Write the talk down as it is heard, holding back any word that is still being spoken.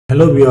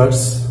Hello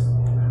viewers,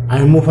 I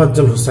am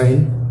Mofazzal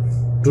Hossain.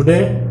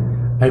 Today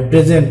I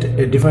present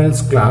a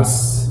difference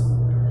class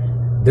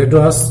that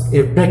was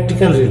a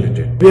practical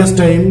related. Previous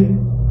time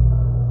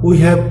we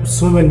have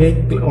so many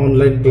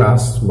online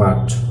class,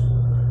 but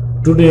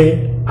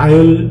today I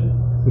will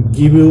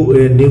give you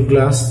a new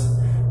class.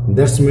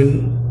 That's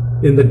mean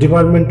in the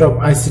department of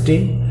ICT.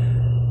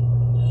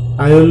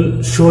 I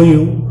will show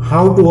you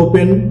how to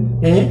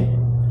open a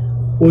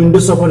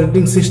Windows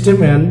operating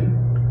system and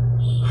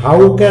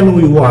how can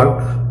we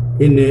work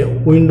in a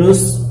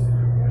Windows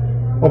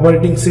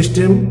operating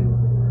system,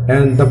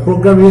 and the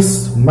program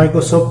is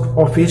Microsoft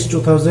Office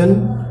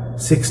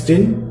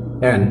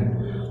 2016, and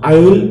I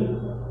will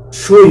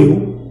show you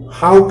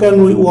how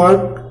can we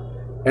work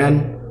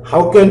and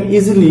how can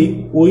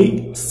easily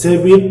we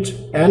save it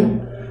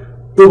and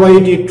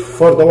provide it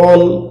for the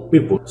all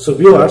people. So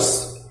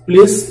viewers,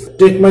 please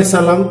take my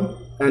salam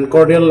and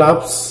cordial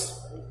loves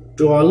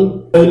to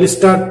all. I will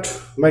start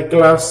my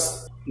class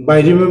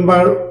by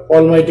remember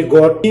Almighty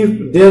God.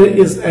 If there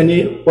is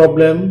any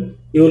problem,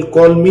 you will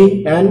call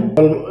me and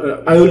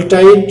I will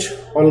try it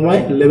all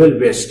my level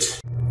best.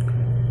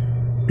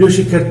 প্রিয়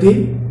শিক্ষার্থী,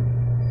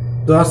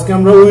 তো আজকে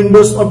আমরা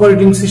Windows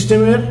operating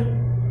সিস্টেমের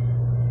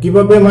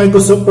কিভাবে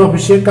Microsoft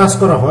অফিসে কাজ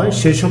করা হয়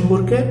সেই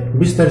সম্পর্কে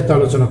বিস্তারিত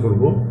আলোচনা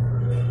করব।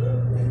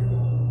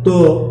 তো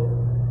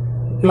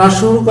ক্লাস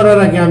শুরু করার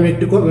আগে আমি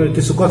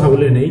কিছু কথা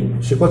বলে নেই।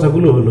 সে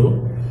কথাগুলো হলো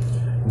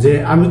যে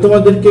আমি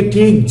তোমাদেরকে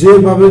ঠিক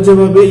যেভাবে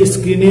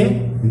স্ক্রিনে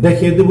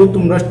দেখিয়ে দেব,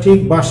 তোমরা ঠিক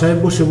বাসায়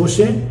বসে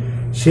বসে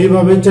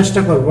সেইভাবে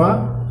চেষ্টা করবা,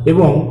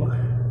 এবং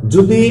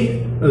যদি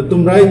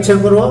তোমরা ইচ্ছা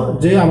করো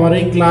যে আমার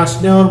এই ক্লাস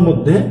নেওয়ার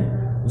মধ্যে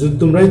যদি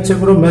তোমরা ইচ্ছা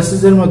করো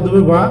মেসেজের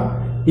মাধ্যমে বা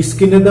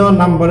স্ক্রিনে দেওয়া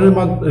নাম্বারের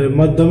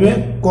মাধ্যমে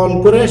কল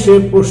করে সেই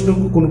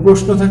কোনো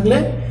প্রশ্ন থাকলে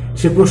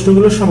সেই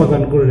প্রশ্নগুলো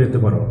সমাধান করে নিতে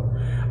পারো।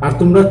 আর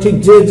তোমরা ঠিক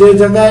যে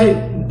জায়গায়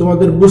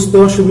তোমাদের বুঝতে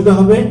অসুবিধা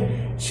হবে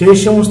সেই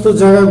সমস্ত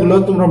জায়গাগুলো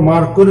তোমরা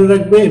মার্ক করে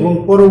রাখবে এবং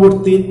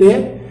পরবর্তীতে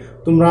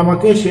তোমরা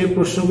আমাকে সেই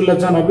প্রশ্নগুলো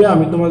জানাবে,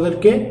 আমি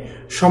তোমাদেরকে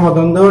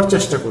সমাধান দেওয়ার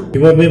চেষ্টা করব।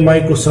 কিভাবে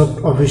মাইক্রোসফট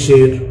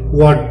অফিসের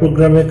ওয়ার্ড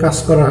প্রোগ্রামে কাজ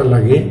করা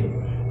লাগে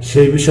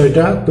সেই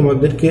বিষয়টা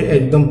তোমাদেরকে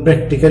একদম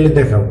প্র্যাকটিক্যালি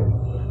দেখাবো।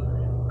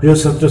 প্রিয়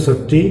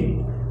ছাত্রছাত্রী,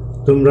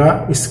 তোমরা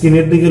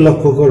স্ক্রিনের দিকে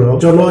লক্ষ্য করো।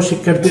 চলো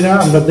শিক্ষার্থীরা,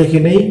 আমরা দেখে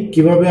নেই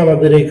কিভাবে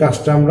আমাদের এই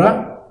কাজটা আমরা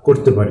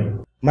করতে পারি।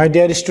 My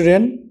dear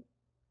student,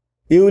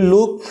 you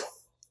look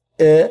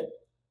A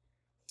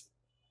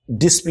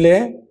display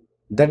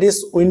that is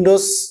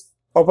Windows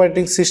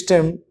operating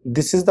system.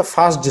 This is the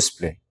first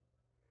display.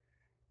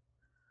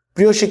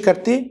 প্রিয়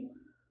শিক্ষার্থী,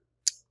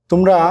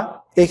 তোমরা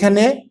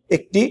এখানে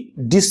একটি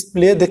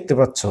ডিসপ্লে দেখতে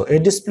পাচ্ছ। এই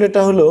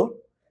ডিসপ্লেটা হলো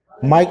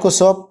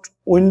মাইক্রোসফট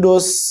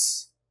উইন্ডোজ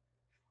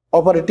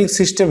অপারেটিং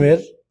সিস্টেমের।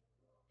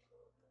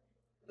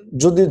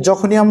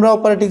 যখনই আমরা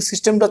অপারেটিং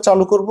সিস্টেমটা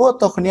চালু করব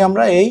তখনই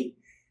আমরা এই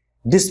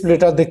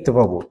ডিসপ্লেটা দেখতে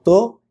পাবো। তো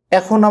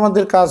এখন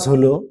আমাদের কাজ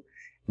হলো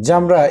যে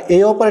আমরা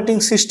এই অপারেটিং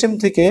সিস্টেম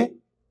থেকে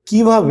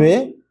কিভাবে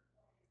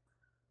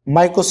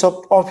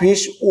মাইক্রোসফট অফিস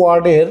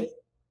ওয়ার্ডের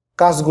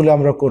কাজগুলো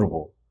আমরা করব।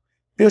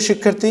 প্রিয়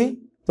শিক্ষার্থী,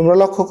 তোমরা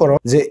লক্ষ্য করো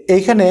যে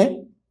এইখানে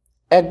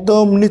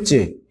একদম নিচে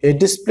এই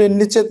ডিসপ্লের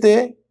নিচেতে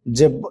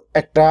যে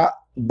একটা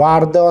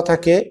বার দেওয়া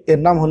থাকে, এর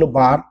নাম হলো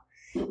বার।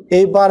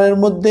 এই বারের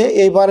মধ্যে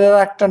এই বারের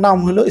একটা নাম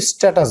হলো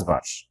স্ট্যাটাস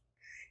বার।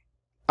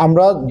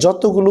 আমরা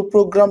যতগুলো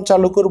প্রোগ্রাম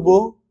চালু করব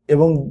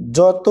এবং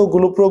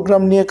যতগুলো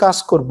প্রোগ্রাম নিয়ে কাজ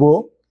করব,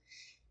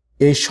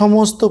 এই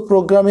সমস্ত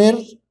প্রোগ্রামের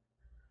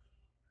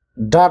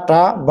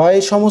ডাটা বা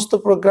এই সমস্ত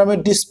প্রোগ্রামের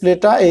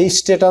ডিসপ্লেটা এই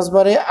স্ট্যাটাস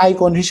বারে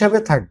আইকন হিসাবে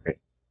থাকবে।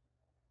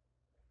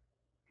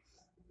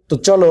 তো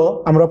চলো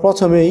আমরা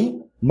প্রথমেই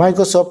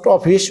মাইক্রোসফট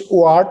অফিস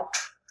ওয়ার্ড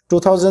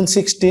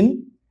 2016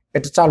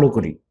 এটা চালু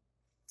করি।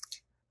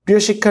 প্রিয়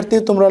শিক্ষার্থী,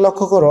 তোমরা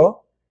লক্ষ্য করো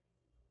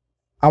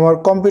আমার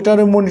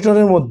কম্পিউটারের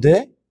মনিটরের মধ্যে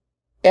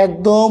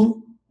একদম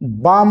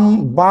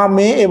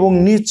বামে এবং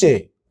নিচে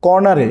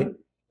কর্নারে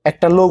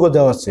একটা লোগো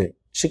দেওয়া আছে।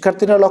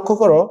 শিক্ষার্থীরা লক্ষ্য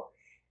করো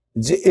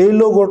যে এই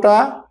লোগোটা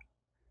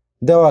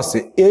দেওয়া আছে,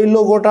 এই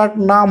লোগোটার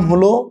নাম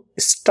হলো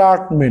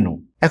স্টার্ট মেনু।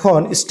 এখন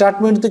স্টার্ট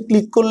মেনুতে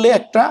ক্লিক করলে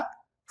একটা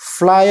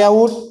ফ্লাই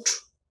আউট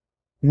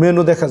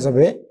মেনু দেখা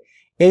যাবে।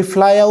 এই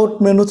ফ্লাই আউট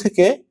মেনু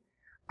থেকে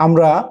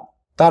আমরা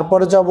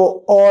তারপরে যাব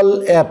অল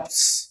অ্যাপস।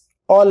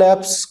 অল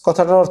অ্যাপস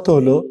কথাটার অর্থ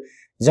হলো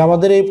যে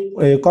আমাদের এই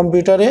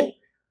কম্পিউটারে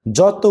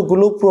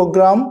যতগুলো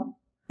প্রোগ্রাম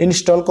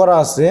ইনস্টল করা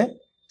আছে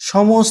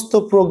সমস্ত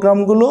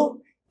প্রোগ্রামগুলো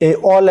এই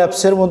অল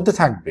অ্যাপসের মধ্যে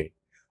থাকবে।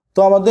 তো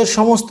আমাদের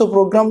সমস্ত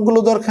প্রোগ্রামগুলো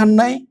দরকার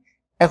নাই।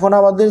 এখন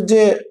আমাদের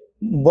যে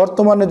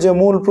বর্তমানে যে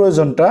মূল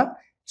প্রয়োজনটা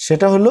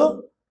সেটা হলো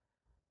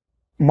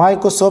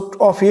মাইক্রোসফট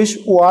অফিস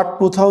ওয়ার্ড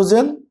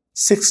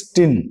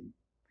 2016।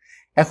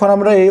 এখন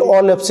আমরা এই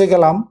অল অ্যাপসে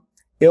গেলাম।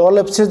 এই অল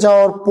অ্যাপসে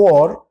যাওয়ার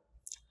পর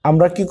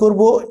আমরা কি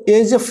করব,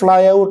 এই যে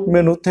ফ্লাই আউট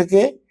মেনু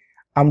থেকে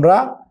আমরা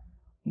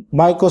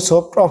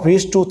মাইক্রোসফট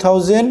অফিস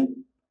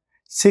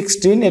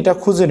 2016 এটা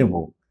খুঁজে নেব।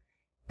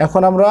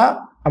 এখন আমরা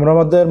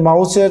আমাদের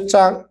মাউসের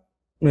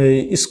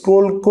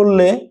স্ক্রোল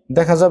করলে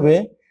দেখা যাবে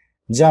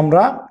যে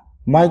আমরা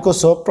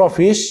মাইক্রোসফট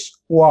অফিস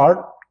ওয়ার্ড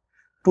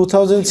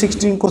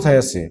 2016 কোথায়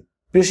আছে।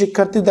 প্রিয়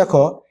শিক্ষার্থী,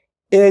 দেখো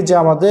এই যে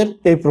আমাদের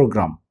এই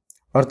প্রোগ্রাম,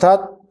 অর্থাৎ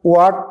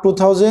ওয়ার্ড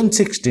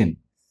 2016।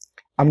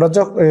 আমরা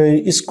যখন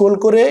স্ক্রল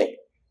করে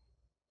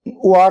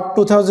ওয়ার্ড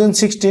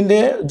 2016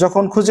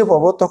 যখন খুঁজে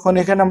পাবো তখন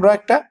এখানে আমরা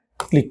একটা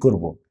ক্লিক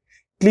করব।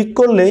 ক্লিক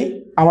করলেই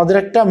আমাদের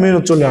একটা মেনু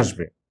চলে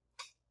আসবে।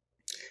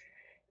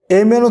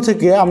 এই মেনু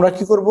থেকে আমরা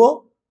কি করব,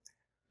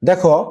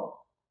 দেখো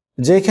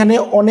যে এখানে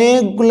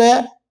অনেকগুলা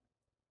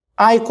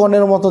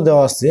আইকনের মতো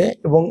দেওয়া আছে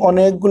এবং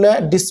অনেকগুলা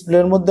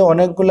ডিসপ্লের মধ্যে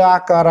অনেকগুলা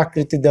আকার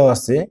আকৃতি দেওয়া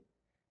আছে।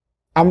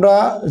 আমরা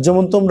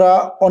যেমন তোমরা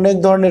অনেক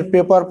ধরনের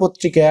পেপার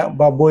পত্রিকা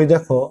বা বই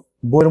দেখো,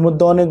 বইয়ের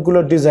মধ্যে অনেকগুলো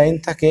ডিজাইন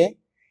থাকে,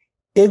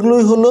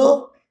 এগুলোই হলো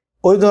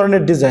ওই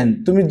ধরনের ডিজাইন।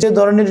 তুমি যে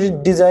ধরনের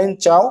ডিজাইন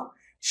চাও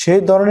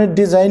সেই ধরনের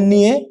ডিজাইন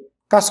নিয়ে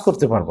কাজ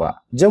করতে পারবা।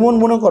 যেমন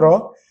মনে করো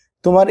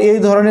তোমার এই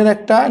ধরনের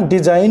একটা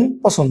ডিজাইন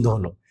পছন্দ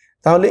হলো,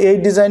 তাহলে এই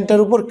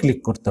ডিজাইনটার উপর ক্লিক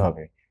করতে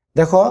হবে।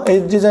 দেখো এই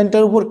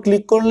ডিজাইনটার উপর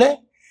ক্লিক করলে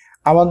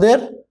আমাদের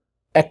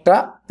একটা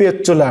পেজ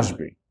চলে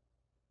আসবে।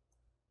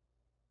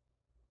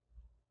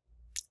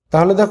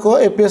 তাহলে দেখো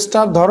এই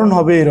পেজটার ধরন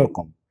হবে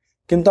এরকম,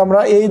 কিন্তু আমরা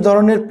এই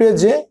ধরনের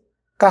পেজে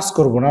কাজ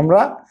করব না।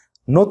 আমরা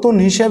নতুন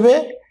হিসেবে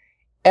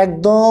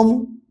একদম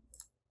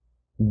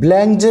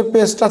ব্ল্যাঙ্ক যে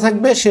পেজটা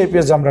থাকবে সেই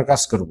পেজে আমরা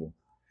কাজ করব।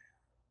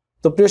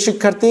 তো প্রিয়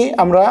শিক্ষার্থী,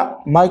 আমরা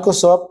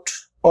মাইক্রোসফট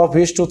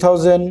অফিস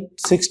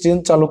 2016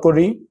 চালু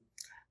করি।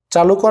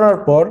 চালু করার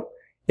পর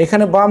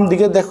এখানে বাম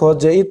দিকে দেখো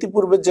যে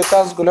ইতিপূর্বে যে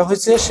কাজগুলো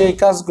হয়েছে সেই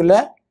কাজগুলো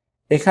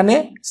এখানে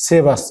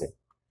সেভ আছে।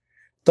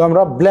 তো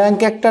আমরা ব্ল্যাঙ্ক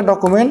একটা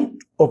ডকুমেন্ট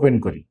ওপেন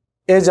করি।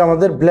 এই যে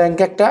আমাদের ব্ল্যাঙ্ক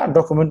একটা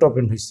ডকুমেন্ট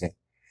ওপেন হয়েছে।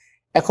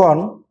 এখন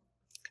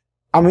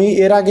আমি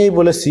এর আগেই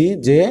বলেছি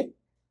যে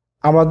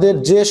আমাদের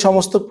যে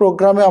সমস্ত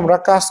প্রোগ্রামে আমরা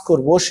কাজ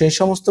করব সেই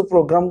সমস্ত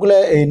প্রোগ্রামগুলো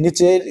এই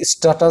নিচের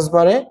স্ট্যাটাস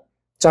বারে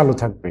চালু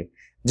থাকবে।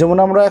 যেমন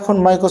আমরা এখন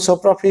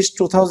মাইক্রোসফট অফিস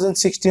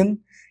 2016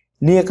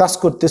 নিয়ে কাজ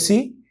করতেছি,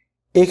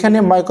 এখানে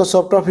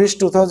মাইক্রোসফট অফিস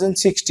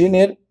 2016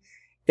 এর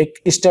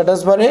স্ট্যাটাস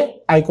বারে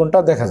আইকনটা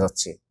দেখা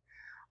যাচ্ছে।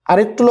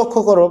 আরেকটু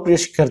লক্ষ্য করো প্রিয়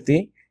শিক্ষার্থী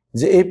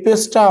যে এই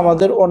পেজটা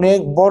আমাদের অনেক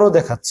বড়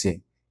দেখাচ্ছে।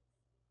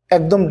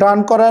 একদম ডান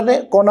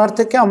কর্নার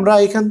থেকে আমরা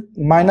এখান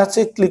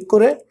মাইনাসে ক্লিক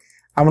করে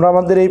আমরা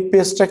আমাদের এই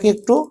পেজটাকে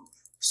একটু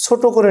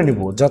ছোট করে নিব,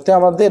 যাতে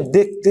আমাদের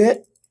দেখতে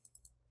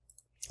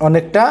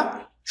অনেকটা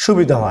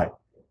সুবিধা হয়।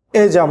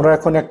 এই যে আমরা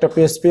এখন একটা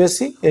পেজ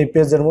পেয়েছি, এই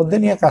পেজের মধ্যে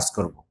নিয়ে কাজ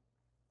করব।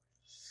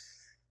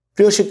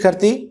 প্রিয়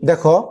শিক্ষার্থী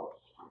দেখো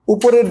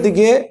উপরের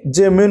দিকে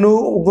যে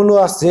মেনুগুলো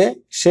আছে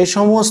সেই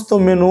সমস্ত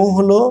মেনু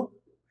হলো,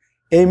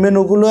 এই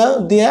মেনুগুলো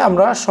দিয়ে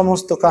আমরা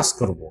সমস্ত কাজ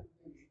করব।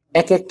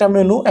 এক একটা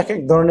মেনু এক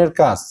এক ধরনের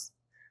কাজ।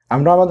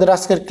 আমরা আমাদের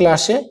আজকের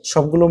ক্লাসে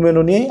সবগুলো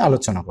মেনু নিয়েই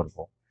আলোচনা করব।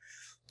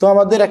 তো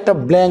আমাদের একটা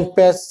ব্ল্যাঙ্ক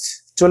পেজ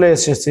চলে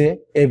এসেছে।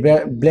 এই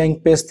ব্ল্যাঙ্ক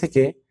পেজ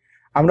থেকে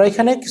আমরা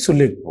এখানে কিছু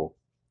লিখব।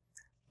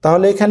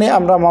 তাহলে এখানে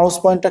আমরা মাউস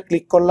পয়েন্টটা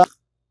ক্লিক করলাম।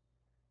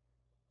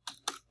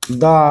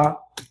 The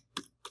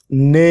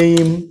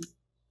name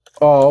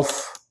of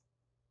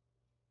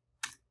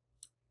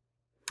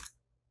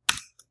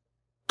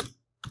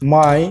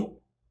my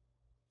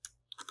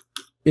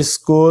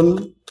school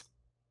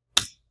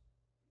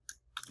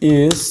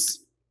is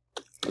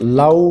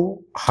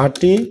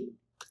Lauhati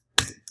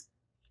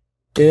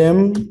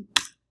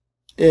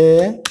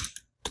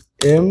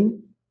M.A.M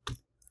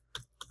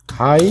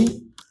high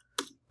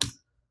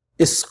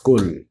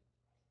school.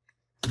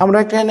 আমরা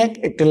এখানে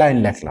একটি লাইন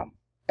লিখলাম।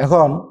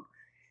 এখন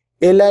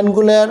এই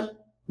লাইনগুলোর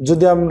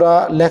যদি আমরা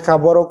লেখা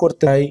বড়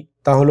করতে চাই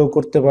তাহলেও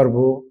করতে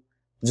পারবো,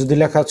 যদি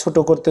লেখা ছোট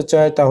করতে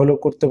চাই তাহলেও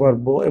করতে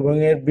পারবো, এবং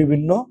এর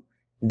বিভিন্ন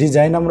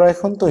ডিজাইন আমরা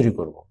এখন তৈরি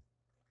করব।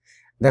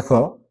 দেখো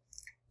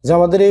যে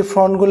আমাদের এই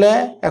ফন্টগুলো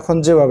এখন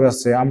যেভাবে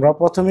আছে, আমরা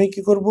প্রথমেই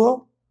কি করব,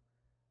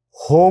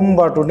 হোম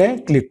বাটনে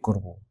ক্লিক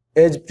করব।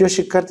 এই প্রিয়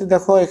শিক্ষার্থী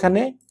দেখো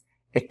এখানে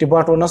একটি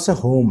বাটন আছে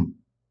হোম।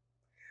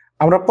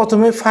 আমরা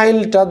প্রথমে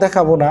ফাইলটা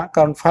দেখাবো না,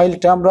 কারণ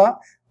ফাইলটা আমরা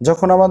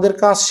যখন আমাদের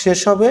কাজ শেষ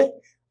হবে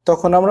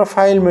তখন আমরা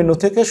ফাইল মেনু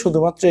থেকে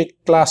শুধুমাত্র এই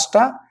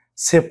ক্লাসটা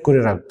সেভ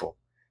করে রাখবো।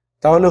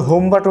 তাহলে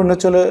হোম বাটনে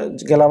চলে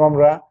গেলাম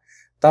আমরা।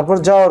 তারপর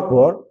যাওয়ার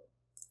পর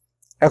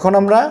এখন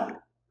আমরা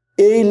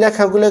এই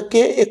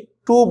লেখাগুলোকে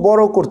একটু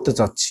বড় করতে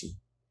চাচ্ছি।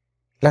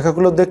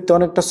 লেখাগুলো দেখতে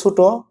অনেকটা ছোট,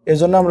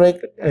 এজন্য আমরা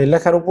এই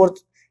লেখার উপর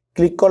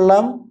ক্লিক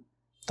করলাম।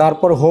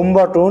 তারপর হোম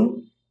বাটন,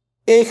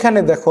 এইখানে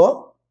দেখো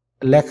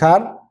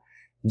লেখার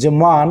যে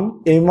মান,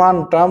 এই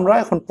মানটা আমরা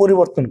এখন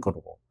পরিবর্তন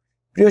করব।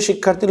 প্রিয়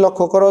শিক্ষার্থী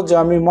লক্ষ্য করো যে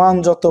আমি মান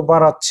যত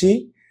বাড়াচ্ছি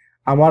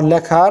আমার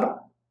লেখার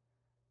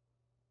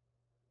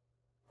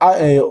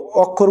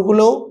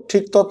অক্ষরগুলো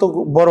ঠিক তত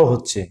বড়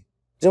হচ্ছে।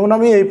 যেমন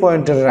আমি এই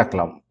পয়েন্টে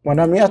রাখলাম, মানে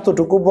আমি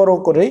এতটুকু বড়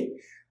করেই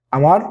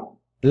আমার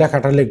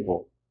লেখাটা লিখব।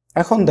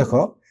 এখন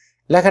দেখো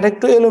লেখাটা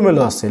একটু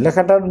এলোমেলো আছে।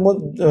 লেখাটার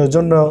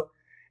জন্য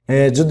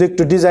যদি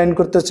একটু ডিজাইন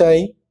করতে চাই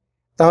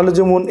তাহলে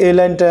যেমন এই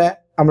লাইনটা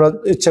আমরা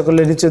ইচ্ছা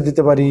করলে নিচে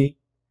দিতে পারি,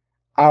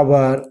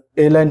 আবার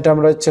এই লাইনটা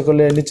আমরা ইচ্ছা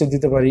করলে নিচে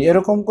দিতে পারি,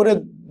 এরকম করে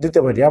দিতে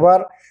পারি। আবার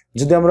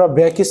যদি আমরা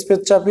ব্যাক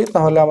স্পেস চাপি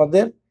তাহলে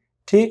আমাদের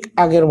ঠিক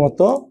আগের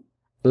মতো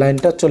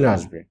লাইনটা চলে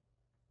আসবে।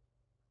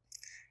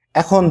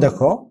 এখন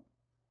দেখো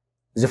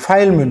যে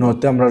ফাইল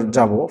মেনুতে আমরা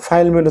যাব।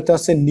 ফাইল মেনুতে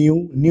আছে নিউ।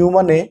 নিউ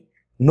মানে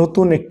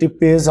নতুন একটি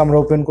পেজ আমরা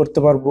ওপেন করতে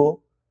পারবো।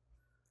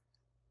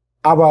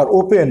 আবার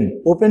ওপেন,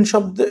 ওপেন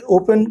শব্দে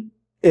ওপেন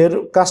এর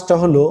কাজটা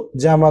হলো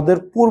যে আমাদের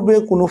পূর্বে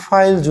কোনো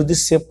ফাইল যদি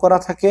সেভ করা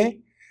থাকে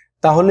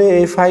তাহলে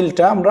এই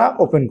ফাইলটা আমরা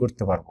ওপেন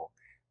করতে পারবো।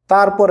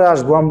 তারপরে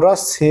আসবো আমরা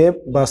সেভ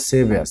বা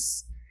সেভ অ্যাজ।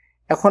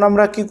 এখন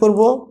আমরা কি করব,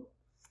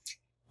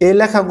 এই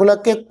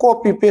লেখাগুলোকে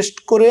কপি পেস্ট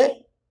করে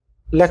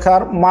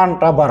লেখার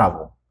মানটা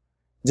বাড়াবো।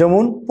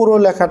 যেমন পুরো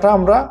লেখাটা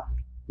আমরা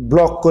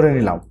ব্লক করে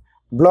নিলাম।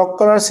 ব্লক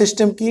করার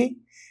সিস্টেম কি,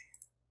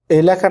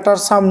 এই লেখাটার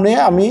সামনে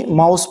আমি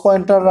মাউস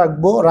পয়েন্টার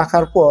রাখবো,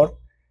 রাখার পর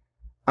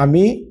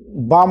আমি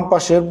বাম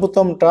পাশের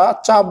বোতামটা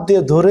চাপ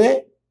দিয়ে ধরে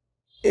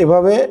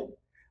এভাবে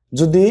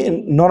যদি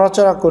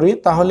নড়াচড়া করি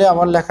তাহলে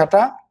আমার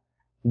লেখাটা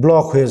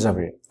ব্লক হয়ে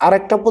যাবে।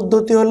 আরেকটা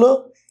পদ্ধতি হলো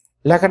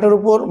লেখাটার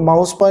উপর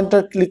মাউস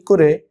পয়েন্টার ক্লিক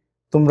করে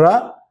তোমরা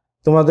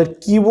তোমাদের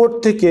কিবোর্ড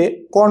থেকে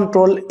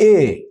কন্ট্রোল এ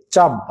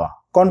চাপবা,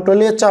 কন্ট্রোল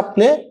এ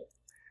চাপলে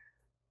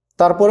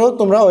তারপরেও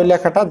তোমরা ওই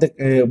লেখাটা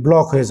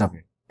ব্লক হয়ে যাবে।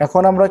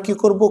 এখন আমরা কি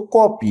করব,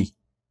 কপি।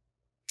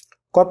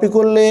 কপি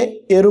করলে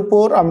এর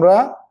উপর আমরা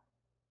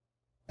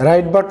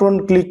রাইট বাটন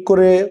ক্লিক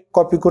করে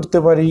কপি করতে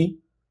পারি,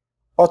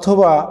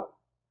 অথবা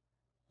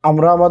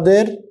আমরা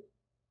আমাদের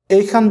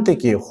এইখান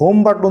থেকে হোম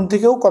বাটন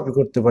থেকেও কপি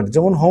করতে পারি।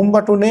 যেমন হোম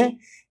বাটনে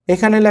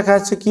এখানে লেখা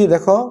আছে কি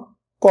দেখো,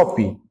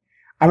 কপি।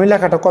 আমি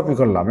লেখাটা কপি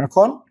করলাম।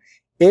 এখন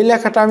এই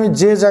লেখাটা আমি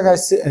যে জায়গায়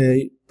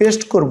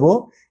পেস্ট করব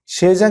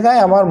সেই জায়গায়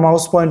আমার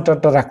মাউস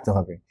পয়েন্টারটা রাখতে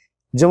হবে।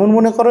 যেমন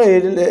মনে করো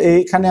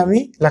এইখানে আমি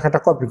লেখাটা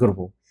কপি করব,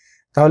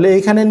 তাহলে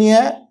এইখানে নিয়ে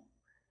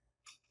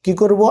কি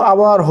করব,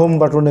 আবার হোম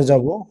বাটনে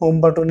যাব। হোম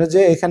বাটনে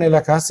যে এখানে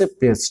লেখা আছে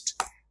পেস্ট,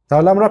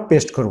 তাহলে আমরা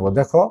পেস্ট করব।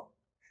 দেখো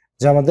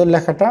যে আমাদের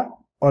লেখাটা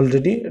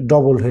অলরেডি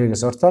ডবল হয়ে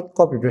গেছে, অর্থাৎ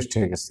কপি পেস্ট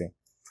হয়ে গেছে।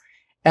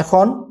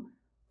 এখন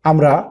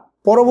আমরা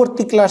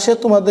পরবর্তী ক্লাসে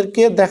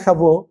তোমাদেরকে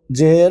দেখাবো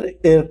যে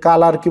এর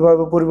কালার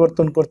কিভাবে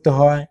পরিবর্তন করতে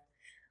হয়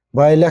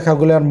বা এই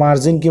লেখাগুলোর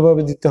মার্জিন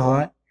কিভাবে দিতে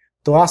হয়।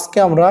 তো আজকে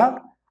আমরা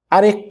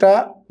আরেকটা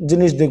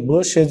জিনিস দেখব,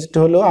 সেটা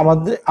হলো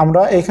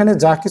আমরা এখানে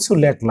যা কিছু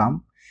লিখলাম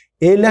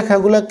এই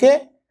লেখাগুলোকে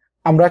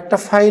আমরা একটা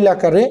ফাইল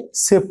আকারে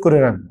সেভ করে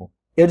রাখবো।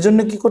 এর জন্য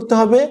কি করতে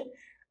হবে,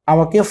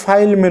 আমাকে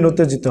ফাইল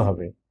মেনুতে যেতে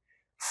হবে।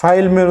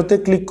 ফাইল মেনুতে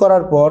ক্লিক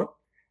করার পর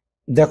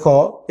দেখো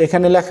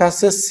এখানে লেখা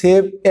আছে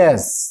সেভ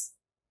অ্যাজ।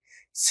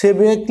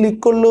 সেভে ক্লিক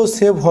করলেও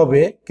সেভ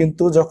হবে,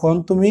 কিন্তু যখন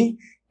তুমি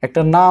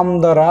একটা নাম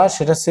দ্বারা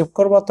সেটা সেভ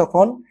করবা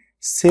তখন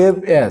সেভ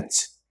অ্যাজ।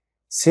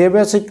 সেভ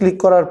অ্যাজে ক্লিক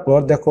করার পর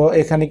দেখো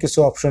এখানে কিছু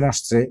অপশন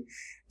আসছে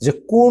যে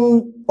কোন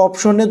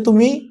অপশনে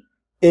তুমি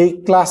এই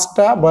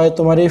ক্লাসটা বা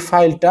তোমার এই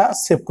ফাইলটা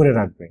সেভ করে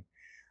রাখবে।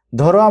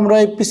 ধরো আমরা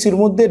এই পিসির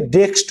মধ্যে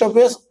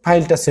ডেস্কটপে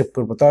ফাইলটা সেভ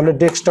করব, তাহলে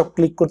ডেস্কটপ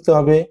ক্লিক করতে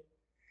হবে।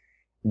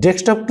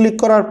 ডেস্কটপ ক্লিক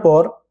করার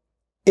পর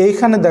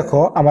এইখানে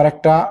দেখো আমার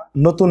একটা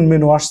নতুন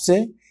মেনু আসছে।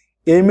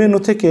 এই মেনু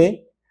থেকে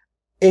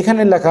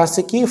এখানে লেখা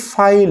আছে কি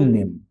ফাইল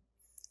নেম।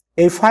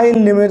 এই ফাইল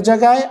নেমের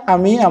জায়গায়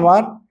আমি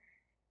আমার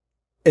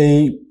এই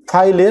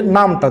ফাইলের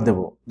নামটা দেব।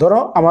 ধরো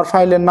আমার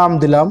ফাইলের নাম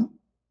দিলাম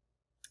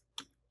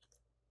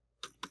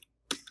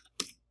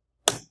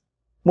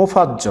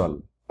মোফাজ্জল,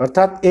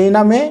 অর্থাৎ এই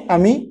নামে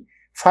আমি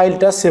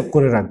ফাইলটা সেভ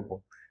করে রাখবো।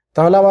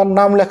 তাহলে আমার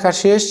নাম লেখা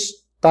শেষ,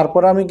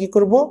 তারপর আমি কি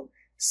করব,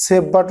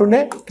 সেভ বাটনে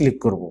ক্লিক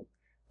করব।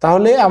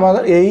 তাহলে আমার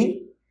এই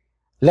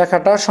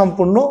লেখাটা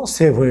সম্পূর্ণ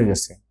সেভ হয়ে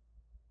গেছে।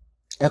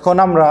 এখন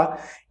আমরা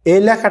এই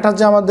লেখাটা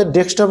যে আমাদের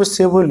ডেস্কটপে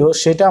সেভ হইলো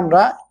সেটা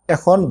আমরা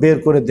এখন বের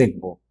করে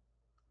দেখব।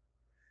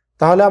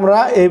 তাহলে আমরা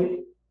এই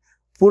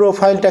পুরো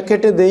ফাইলটা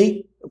কেটে দেই।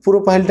 পুরো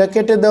ফাইলটা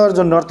কেটে দেওয়ার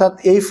জন্য, অর্থাৎ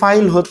এই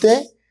ফাইল হতে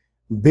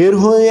বের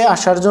হয়ে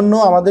আসার জন্য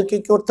আমাদেরকে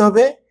কি করতে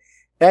হবে,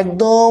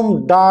 একদম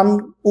ডান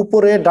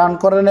উপরে ডান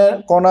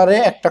কর্নারে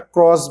একটা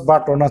ক্রস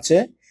বাটন আছে,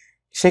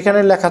 সেখানে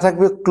লেখা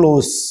থাকবে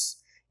ক্লোজ।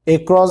 এই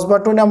ক্রস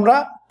বাটনে আমরা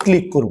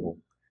ক্লিক করব।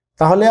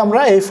 তাহলে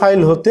আমরা এই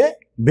ফাইল হতে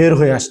বের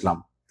হয়ে আসলাম।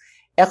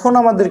 এখন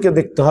আমাদেরকে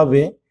দেখতে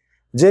হবে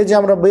যে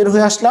আমরা বের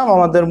হয়ে আসলাম,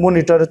 আমাদের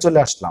মনিটরে চলে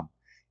আসলাম।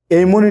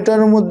 এই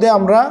মনিটরের মধ্যে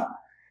আমরা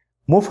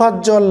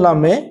মোফাজ্জল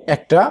নামে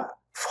একটা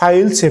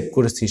ফাইল সেভ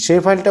করেছি। সেই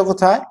ফাইলটা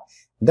কোথায়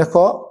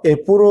দেখো, এই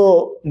পুরো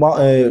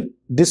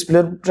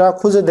ডিসপ্লেটা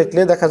খুঁজে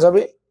দেখলে দেখা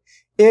যাবে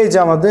এই যে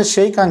আমাদের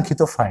সেই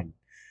কাঙ্ক্ষিত ফাইল,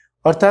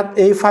 অর্থাৎ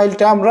এই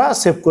ফাইলটা আমরা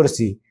সেভ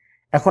করেছি।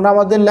 এখন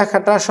আমাদের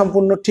লেখাটা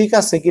সম্পূর্ণ ঠিক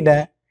আছে কিনা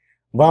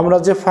বা আমরা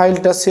যে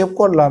ফাইলটা সেভ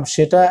করলাম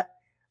সেটা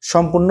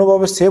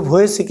সম্পূর্ণভাবে সেভ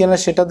হয়েছে কিনা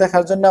সেটা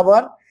দেখার জন্য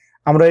আবার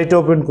আমরা এটা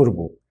ওপেন করব।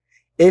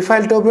 এই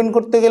ফাইলটা ওপেন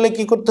করতে গেলে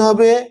কি করতে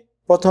হবে,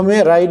 প্রথমে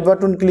রাইট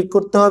বাটন ক্লিক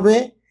করতে হবে,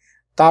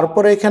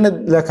 তারপরে এখানে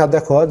লেখা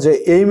দেখো যে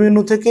এই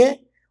মেনু থেকে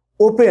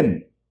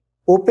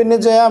ওপেনে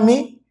যায় আমি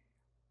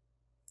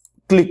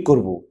ক্লিক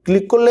করব।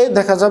 ক্লিক করলে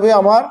দেখা যাবে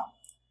আমার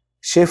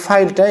সেই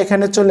ফাইলটা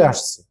এখানে চলে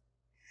আসছে।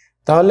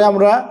 তাহলে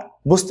আমরা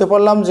বুঝতে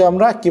পারলাম যে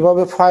আমরা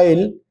কিভাবে ফাইল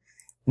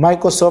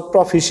মাইক্রোসফট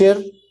অফিসের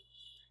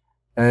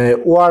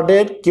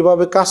ওয়ার্ডের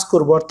কিভাবে কাজ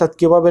করব, অর্থাৎ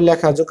কিভাবে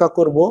লেখাজোকা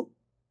করব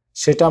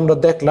সেটা আমরা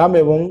দেখলাম,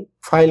 এবং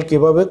ফাইল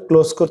কিভাবে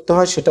ক্লোজ করতে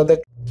হয় সেটা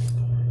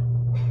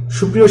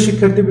সুপ্রিয়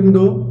শিক্ষার্থীবৃন্দ,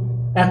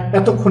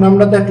 এতক্ষণ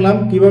আমরা দেখলাম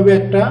কিভাবে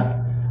একটা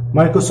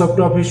মাইক্রোসফট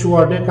অফিস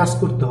ওয়ার্ডে কাজ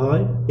করতে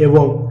হয়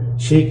এবং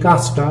সেই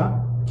কাজটা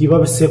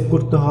কিভাবে সেভ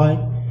করতে হয়,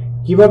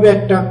 কিভাবে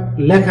একটা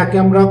লেখাকে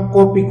আমরা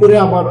কপি করে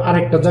আবার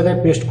আরেকটা জায়গায়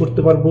পেস্ট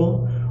করতে পারবো,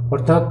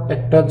 অর্থাৎ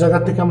একটা জায়গা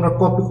থেকে আমরা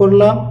কপি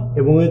করলাম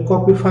এবং এই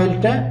কপি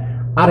ফাইলটা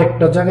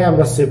আরেকটা জায়গায়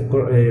আমরা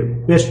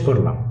পেস্ট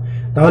করলাম।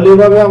 তাহলে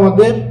এভাবে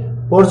আমাদের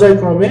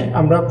পর্যায়ক্রমে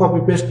আমরা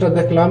কপি পেস্টটা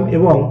দেখলাম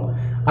এবং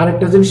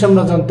আরেকটা জিনিস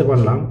আমরা জানতে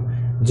পারলাম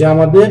যে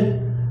আমাদের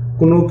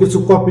কোনো কিছু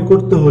কপি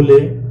করতে হলে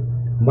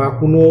বা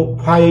কোনো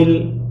ফাইল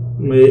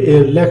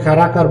এর লেখার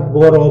আকার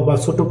বড় বা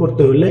ছোট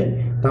করতে হলে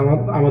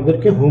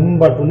আমাদেরকে হোম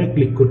বাটনে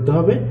ক্লিক করতে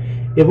হবে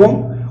এবং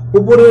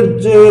উপরের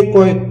যে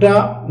কয়েকটা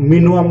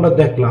মেনু আমরা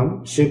দেখলাম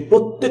সেই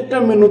প্রত্যেকটা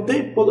মেনুতে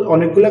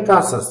অনেকগুলো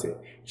কাজ আছে।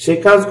 সেই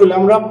কাজগুলো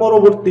আমরা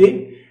পরবর্তী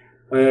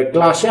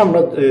ক্লাসে আমরা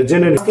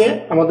জেনে নিই।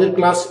 আমাদের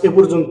ক্লাস এ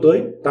পর্যন্তই।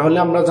 তাহলে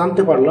আমরা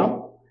জানতে পারলাম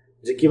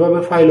যে কিভাবে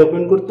ফাইল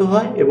ওপেন করতে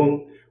হয় এবং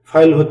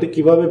ফাইল হতে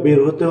কিভাবে বের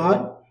হতে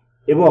হয়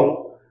এবং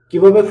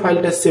কিভাবে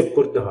ফাইলটা সেভ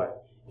করতে হয়,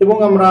 এবং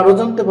আমরা আরো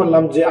জানতে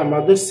পারলাম যে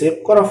আমাদের সেভ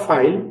করা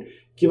ফাইল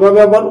কিভাবে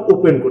আবার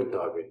ওপেন করতে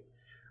হবে।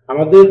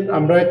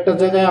 আমরা একটা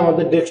জায়গায়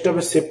আমাদের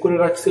ডেস্কটপে সেভ করে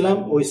রাখছিলাম,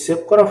 ওই সেভ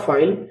করা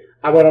ফাইল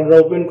আবার আমরা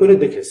ওপেন করে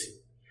দেখেছি।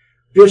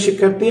 প্রিয়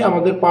শিক্ষার্থী,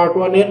 আমাদের পার্ট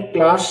 1 এর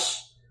ক্লাস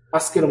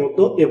আজকের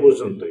মতো এ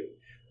পর্যন্তই।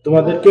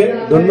 তোমাদেরকে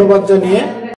ধন্যবাদ জানিয়ে